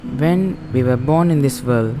When we were born in this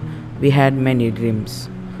world, we had many dreams,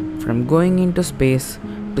 from going into space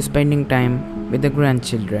to spending time with the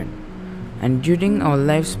grandchildren. And during our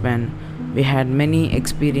lifespan, we had many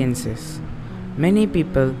experiences. Many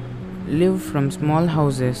people live from small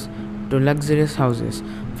houses to luxurious houses,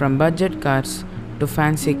 from budget cars to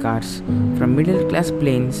fancy cars, from middle class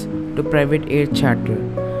planes to private air charter.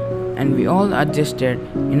 And we all adjusted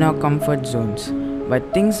in our comfort zones.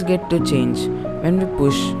 But things get to change when we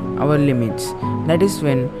push our limits. That is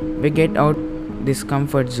when we get out this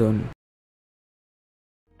comfort zone.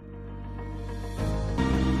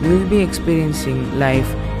 We will be experiencing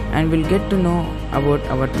life and will get to know about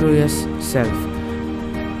our truest self.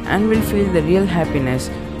 And will feel the real happiness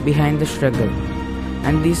behind the struggle.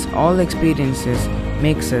 And these all experiences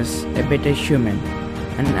makes us a better human.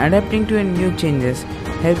 And adapting to new changes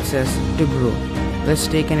helps us to grow. Let's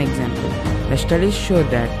take an example. The studies show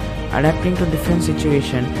that adapting to different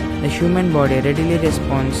situations, the human body readily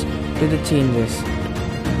responds to the changes.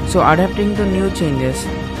 So adapting to new changes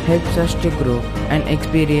helps us to grow and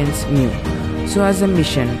experience new. So as a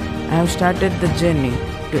mission, I have started the journey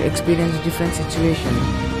to experience different situations,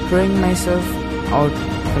 throwing myself out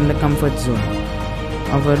from the comfort zone.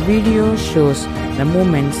 Our video shows the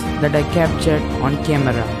moments that I captured on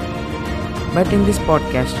camera. But in this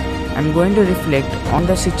podcast, I am going to reflect on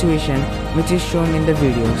the situation which is shown in the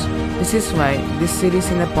videos. This is why this series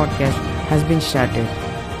in the podcast has been started.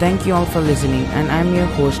 Thank you all for listening, and I am your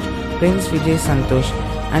host, Prince Vijay Santhosh,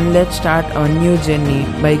 and let's start our new journey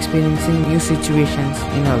by experiencing new situations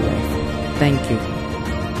in our life. Thank you.